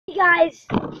guys,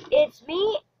 it's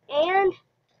me and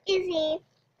Izzy.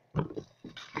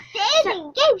 Izzy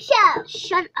and Gabe show.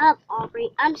 shut up,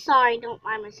 Aubrey. I'm sorry, don't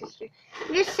mind my sister.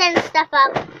 I'm just setting stuff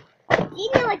up. Do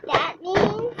you know what that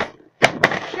means?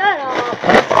 Shut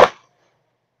up.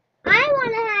 I want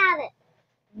to have it.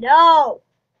 No.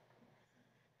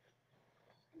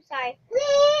 I'm sorry.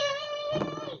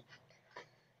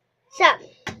 So,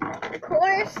 of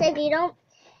course, if you don't,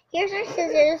 here's our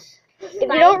scissors. If you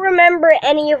don't remember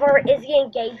any of our Izzy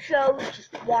and Gabe shows,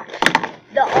 just watch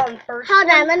the first Hold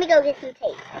one. on, let me go get some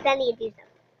tape. I need to do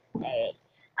something. Alright.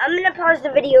 I'm gonna pause the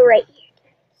video right here.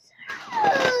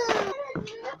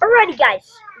 Alrighty,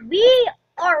 guys. We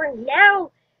are now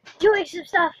doing some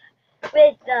stuff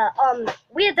with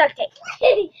we have duct tape.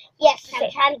 Yes, Okay.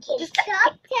 I'm trying to get Just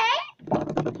duct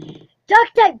tape.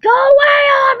 Duct tape, go away,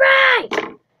 Aubrey!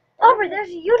 Aubrey, there's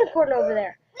a unicorn over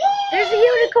there. There's a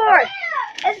unicorn!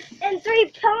 And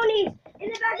 3 ponies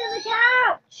in the back of the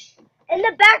couch! In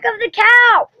the back of the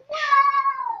couch!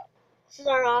 Whoa! This is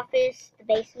our office, the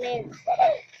basement.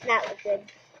 It's not look good.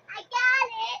 I got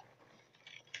it.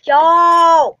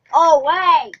 Go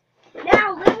away!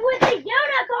 Now live with the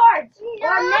unicorns! Or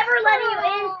I'm never letting you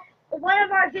in one of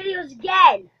our videos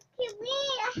again. I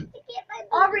have to get my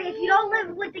Aubrey, if you don't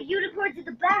live with the unicorns in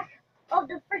the back of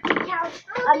the freaking couch,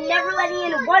 I'm never letting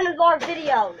you in one of our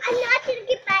videos. I'm not going to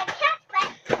get my cat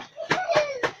back.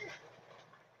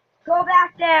 Go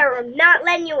back there. I'm not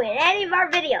letting you in any of our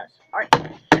videos. Alright.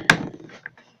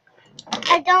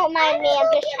 Don't mind me.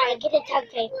 I'm just trying to get the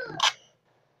duct tape.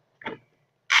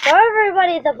 Show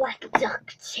everybody the black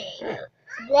duct tape.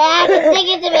 Black, stick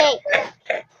it to me.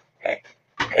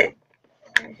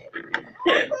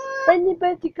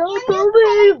 Anybody go to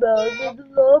me about the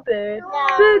lobby? No.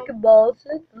 Big boss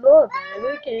in the lobby.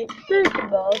 Okay, big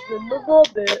boss in the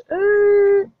lobby.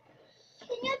 Can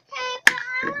you tape?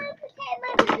 I want to tape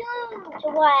my balloon. To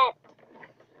what?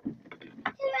 To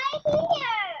right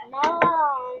here. No.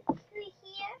 To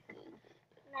here?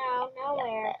 No,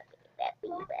 nowhere.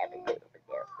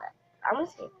 I'm gonna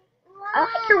see. I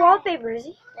like your wallpaper,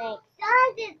 Izzy. Thanks.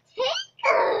 Does it take?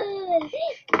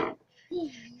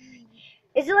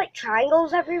 Is it like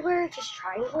triangles everywhere? Just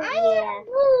triangles? Yeah.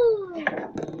 Woo.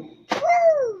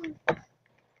 Woo.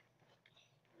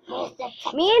 Here's the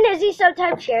Me and Izzy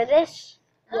sometimes share this.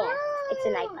 Yeah. It's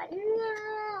an iPad.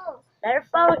 No. Not a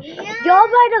phone. Y'all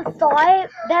might have thought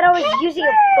that I was using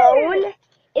a phone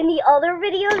in the other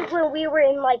videos when we were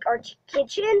in like our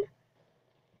kitchen.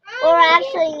 We're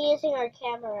actually using our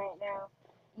camera right now.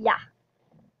 Yeah.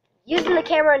 Using the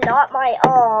camera, not my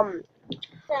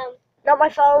So, not my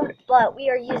phone, but we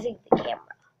are using the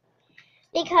camera.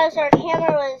 because our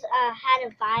camera was had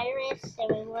a virus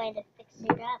and we wanted to fix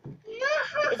it up.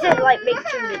 It said like make 2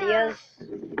 videos.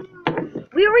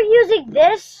 We were using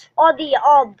this on the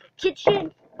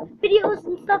kitchen videos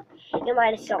and stuff. It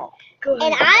might have saw.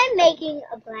 And I'm making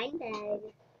a blind bag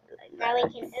that we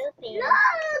can open. Look!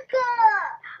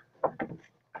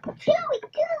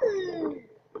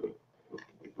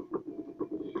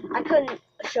 I couldn't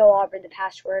show Aubrey the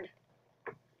password.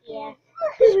 Yeah.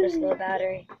 It's low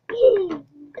battery.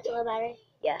 It's a low battery?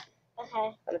 Yeah. Okay.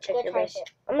 I'm gonna check Go your try base.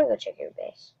 it. I'm gonna go check your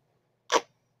base.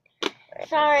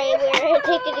 Sorry, we're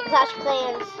addicted to Clash of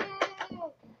Clans.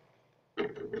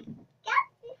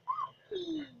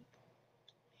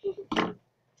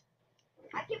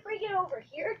 I can bring it over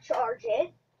here, charge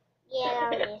it. Yeah, that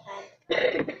would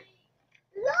be fun.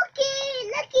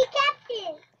 Looky,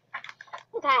 Captain.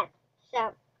 Okay, so.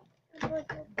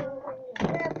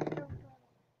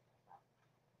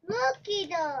 Looky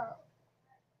though.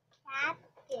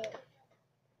 Captain.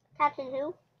 Captain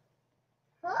who?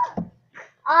 Huh?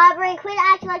 Aubrey, quit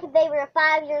acting like a baby. You're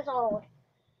 5 years old.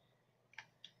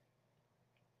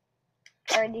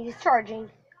 Alright, it's charging.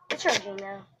 It's charging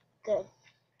now. Good.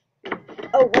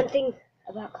 Oh, one thing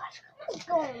about Clash of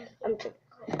Clans. I'm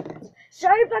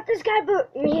sorry about this guy,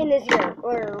 but me and Izzy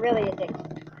were really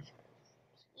addicted.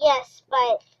 Yes,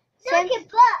 but since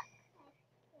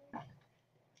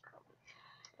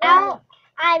now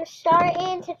I'm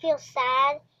starting to feel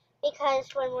sad because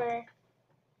when we're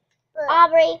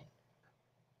Aubrey,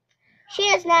 she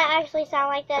does not actually sound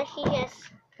like that. She just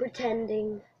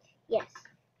Pretending. yes.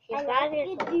 She's 5 years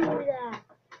old. do that.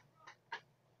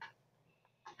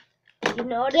 You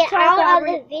know what Get it's like, out of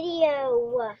Aubrey? the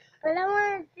video. But I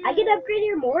want to. I can upgrade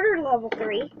your mortar to level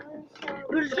 3.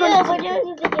 We're just Yeah, gonna we're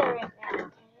doing a video right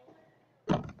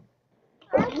now.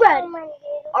 Red.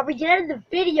 Aubrey, get out of the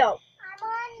video.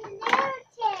 I'm on the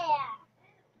chair.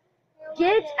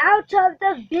 Get out of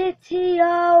the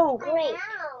video. Great.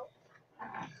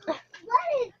 What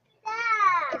is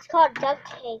that? It's called duct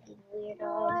tape, you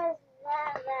weirdo. What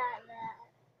is that?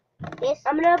 This.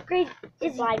 I'm gonna upgrade.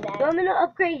 Blind bag. I'm gonna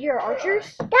upgrade your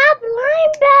archers. That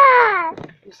blind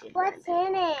bag. What's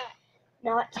in it?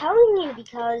 Not telling you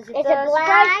because it's a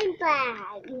blind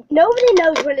bag. Nobody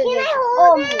knows what it is. Can I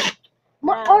hold it?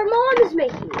 No. Our mom is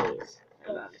making these.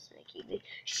 Our mom is making these.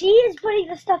 She is putting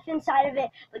the stuff inside of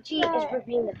it, but she is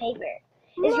ripping the paper.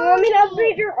 Is you want me to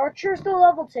upgrade your archers to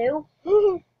level 2?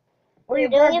 Or you're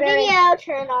doing a video.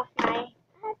 Turn off my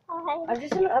iPod. I'm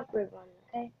just gonna upgrade one,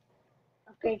 okay?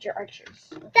 Upgrade your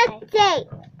archers. That's it.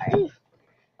 Right.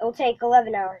 It'll take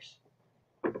 11 hours.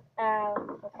 Okay.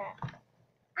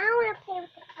 I want to play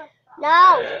with the football. No.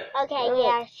 Okay,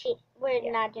 yeah,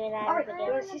 we're not doing that. Alright, you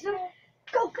want to see some?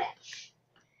 Go fetch.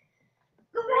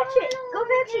 Go fetch it. Go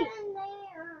fetch it.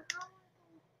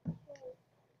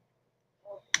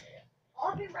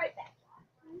 I'll be right back.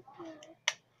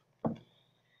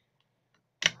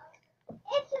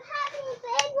 If you have any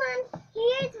big ones,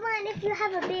 here's one if you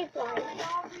have a big one.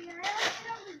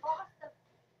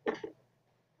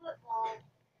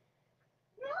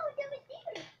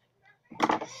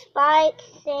 Spike,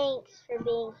 thanks for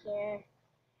being here.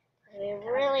 We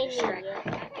really need you.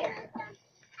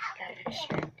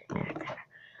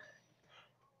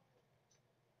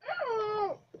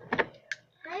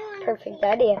 Perfect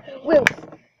idea. Will,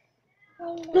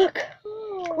 look.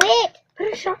 Wait. Put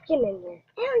a shotgun in here.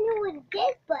 I don't know what it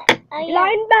is, but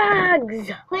blind bags.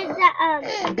 What's that?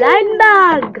 Blind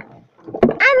bag.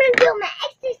 I'm gonna do my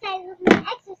exercise with my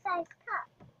exercise cup.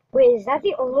 Wait, is that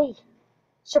the only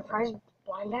surprise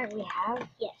blind bag we have?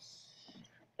 Yes.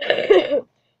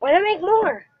 Why not make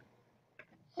more?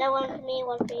 So one for me,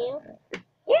 one for you.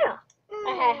 Yeah.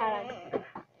 Okay, hold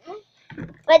on.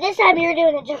 But this time you're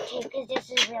doing the duct tape because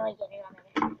this is really getting on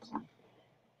my nerves.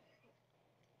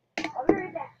 I'll be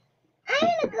right back. I'm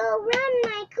gonna go run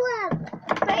my club.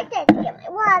 First, I have to get my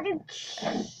water.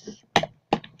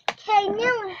 Okay,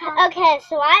 now. Okay,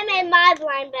 so I made my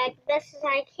blind bag the best as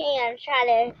I can. Try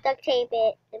to duct tape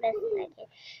it the best as I can.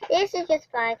 This is just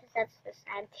fine because that's this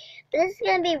side. But this is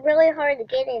gonna be really hard to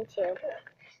get into.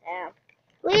 So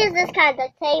we use this kind of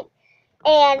duct tape,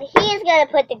 and he's gonna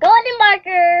put the golden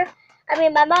marker.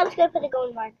 My mom's gonna put the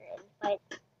golden marker in, but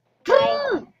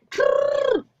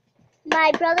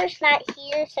my brother's not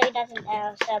here, so he doesn't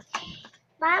know. So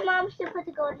my mom's gonna put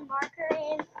the golden marker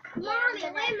in. Mommy,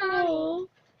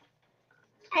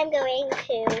 I'm going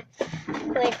to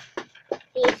put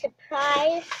the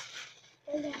surprise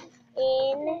in,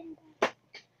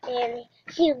 and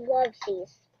he loves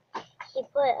these. He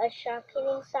put a shotgun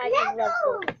inside. He loves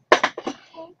these,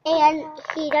 and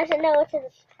he doesn't know what's in the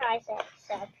surprise egg,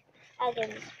 so I'll give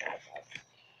him the surprise egg.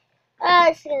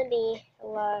 It's gonna be a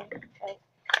long thing.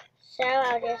 So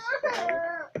I'll just.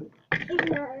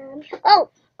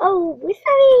 Oh, we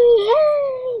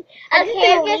sorry.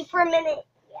 Okay, just for a minute.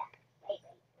 Yeah.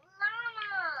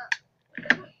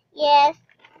 Mama. Yes.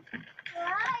 Where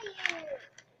are you?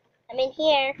 I'm in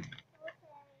here.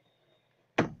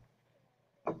 Okay.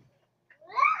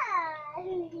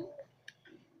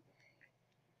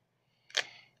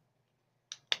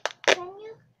 Can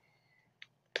you?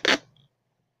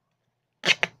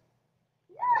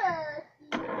 Yes.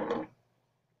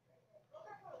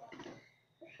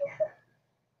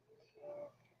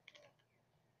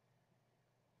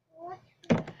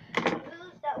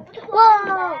 Whoa!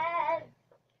 I'm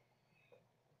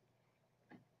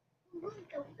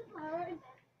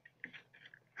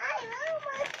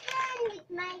almost done with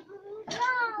my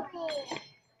drawing.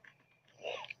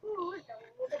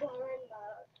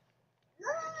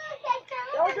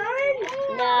 Y'all done?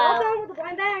 No. Y'all done with the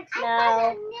blind bags? No.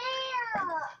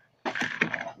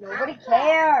 Nobody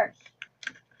cares.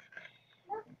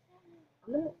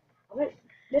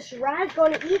 Miss Rat's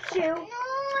gonna eat you.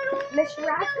 Miss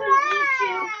Rat's gonna eat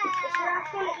you. Miss Rat's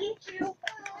gonna eat you.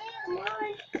 Come on.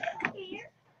 Here.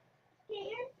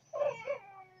 Here.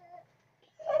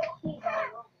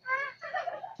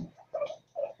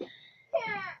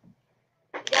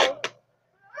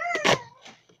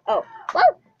 Oh. Whoa.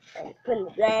 Put in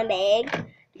the blind bag.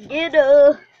 Get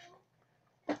up.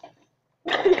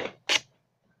 I'm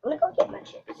gonna go get my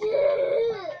chips.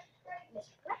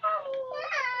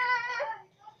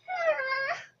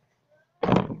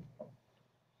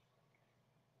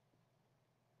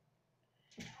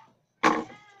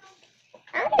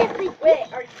 Wait,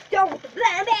 are you done with the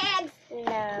blind bags?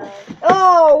 No.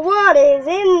 Oh, what is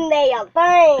in there,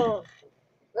 thing?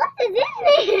 What is in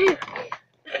there?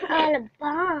 On a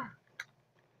bomb.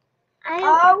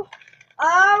 Oh,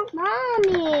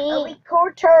 Mommy. a wee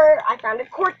quarter. I found a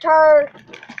quarter.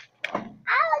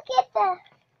 I'll get the.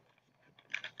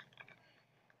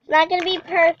 not gonna be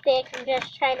perfect. I'm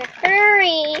just trying to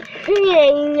hurry. Okay,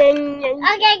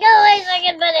 go away so I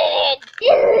can put it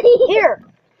in. Here.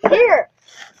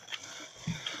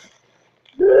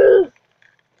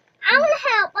 I want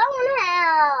help.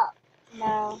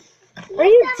 No. Are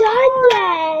you done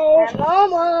yet? I'm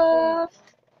almost.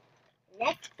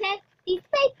 Next piece of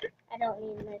paper. I don't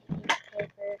need much piece of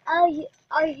paper. Are you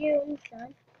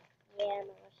done? Yeah, I'm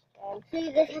almost done. So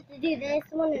you just have to do this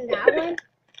one and that one?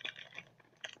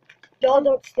 No,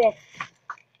 don't sniff.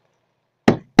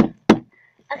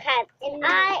 Okay, and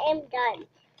I am done.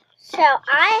 So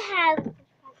I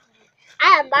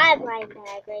have my blind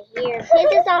bag right here.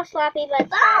 His is all sloppy, but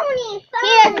he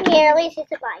doesn't care. At least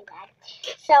it's a blind bag.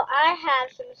 So I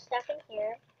have some stuff in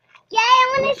here. Yeah,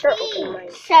 I want to see.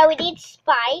 So we need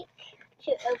Spike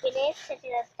to open it since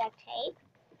it has duct tape.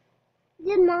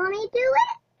 Did Mommy do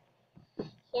it?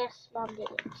 Yes, Mom did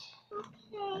it.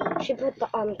 Okay. She put the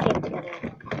tape together.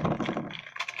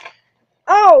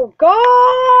 Oh,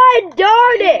 God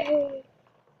darn it!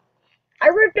 I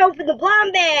ripped open the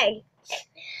blind bag.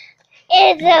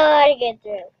 It's so hard to get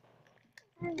through.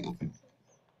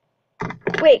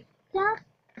 Wait.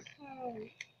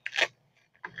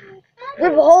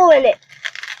 Rip a hole in it.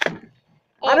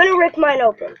 I'm gonna rip mine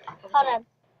open. Hold on.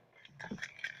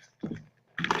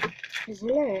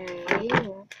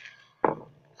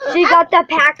 She got the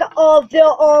pack of the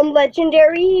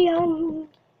legendary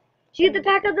she got the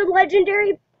pack of the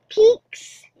legendary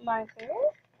peaks. Marker.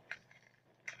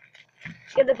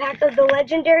 She got the pack of the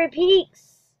legendary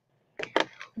peaks.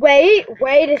 Wait,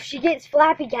 if she gets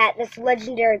Flappy Cat, that's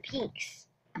legendary peaks.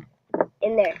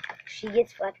 In there. She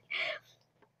gets Flappy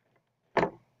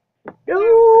Cat.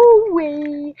 No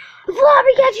way.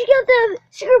 Flappy Cat, she got the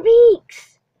secret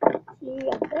peaks. She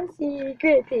got the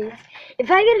secret peaks.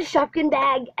 If I get a shotgun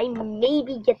bag, I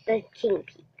maybe get the king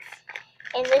peaks.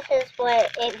 And this is what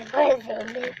it was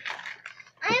in.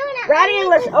 Ready,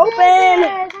 let's open.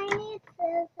 I need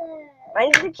scissors.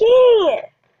 Mine's the king.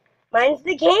 Mine's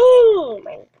the king.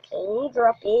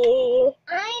 Droppy.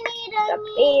 I need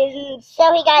Droppy.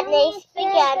 So we got nice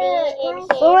spaghetti in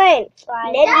here.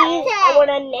 Excellent. Nettie's. I want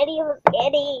a Nettie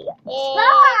spaghetti.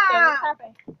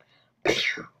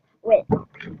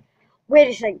 Wait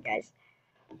a second, guys.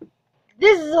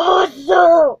 This is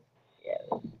awesome.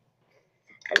 Yeah.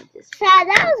 So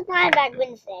that was Blind Bag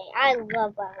Wednesday. I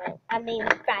love Blind.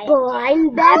 Friday.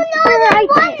 Blind Bag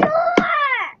Friday.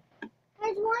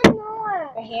 There's one more.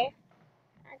 Right here.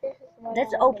 This is one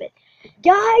That's more. open.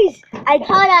 Guys, hold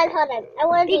on. I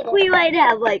want to think we might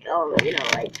have like. Oh no, there's a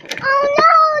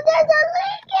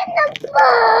leak in the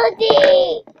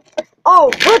body.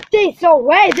 Oh, look this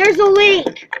away. There's a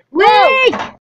leak. Leak.